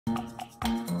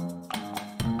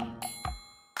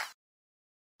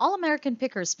All American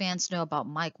Pickers fans know about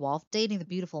Mike Wolfe dating the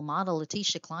beautiful model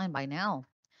Leticia Cline by now.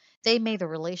 They made their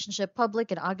relationship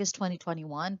public in August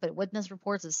 2021, but witness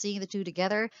reports of seeing the two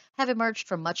together have emerged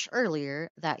from much earlier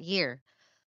that year.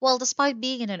 Well, despite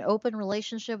being in an open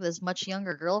relationship with his much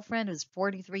younger girlfriend who's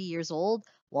 43 years old,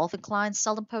 Wolf and Klein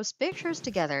seldom post pictures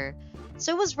together.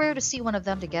 So it was rare to see one of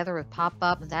them together with pop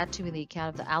up, and that too in the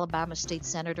account of the Alabama State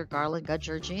Senator Garland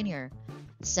Grudger Jr.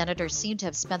 The senator seemed to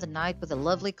have spent the night with a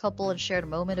lovely couple and shared a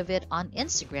moment of it on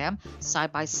Instagram,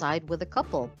 side by side with the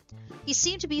couple. He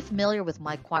seemed to be familiar with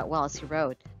Mike quite well as he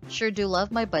wrote, "Sure do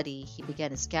love my buddy." He began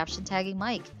his caption tagging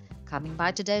Mike, "Coming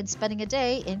by today and spending a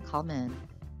day in Common."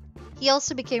 He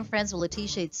also became friends with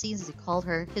Letitia, it seems, as he called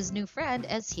her his new friend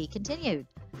as he continued.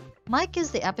 "Mike is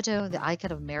the epitome of the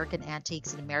icon of American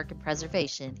antiques and American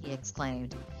preservation," he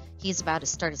exclaimed. He is about to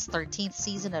start his 13th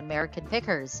season at American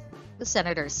Pickers. The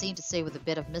senator seemed to say with a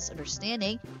bit of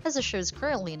misunderstanding, as the show is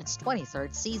currently in its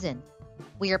 23rd season.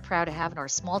 "We are proud to have in our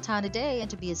small town today and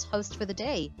to be his host for the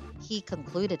day," he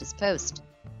concluded his post.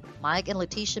 Mike and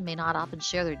Letitia may not often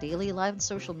share their daily life on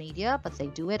social media, but they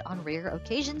do it on rare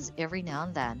occasions every now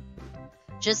and then.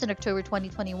 Just in October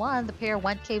 2021, the pair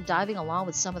went cave diving along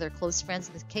with some of their close friends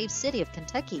in the cave city of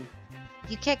Kentucky.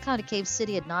 You can't count a cave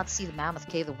city and not see the Mammoth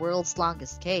Cave, the world's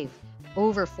longest cave,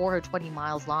 over 420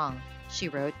 miles long, she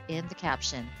wrote in the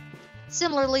caption.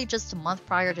 Similarly, just a month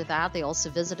prior to that, they also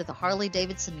visited the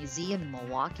Harley-Davidson Museum in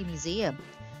Milwaukee Museum.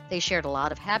 They shared a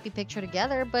lot of happy picture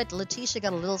together, but Letitia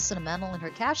got a little sentimental in her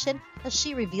caption as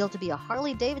she revealed to be a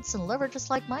Harley-Davidson lover just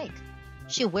like Mike.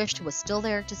 She wished he was still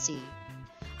there to see.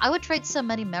 "I would trade so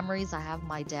many memories I have of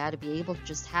my dad to be able to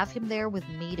just have him there with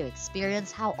me to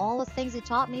experience how all the things he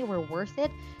taught me were worth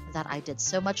it and that I did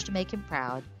so much to make him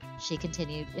proud," she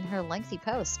continued in her lengthy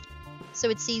post. So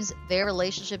it seems their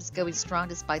relationship is going strong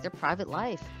despite their private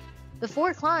life.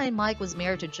 Before Klein, Mike was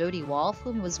married to Jody Wolfe,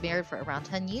 whom he was married for around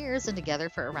 10 years and together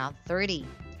for around 30.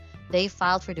 They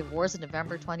filed for divorce in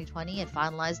November 2020 and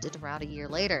finalized it around a year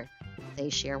later. They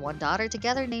share one daughter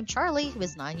together named Charlie, who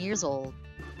is 9 years old.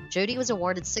 Jody was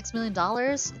awarded $6 million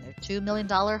in their $2 million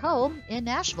home in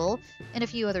Nashville and a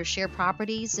few other shared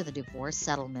properties in the divorce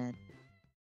settlement.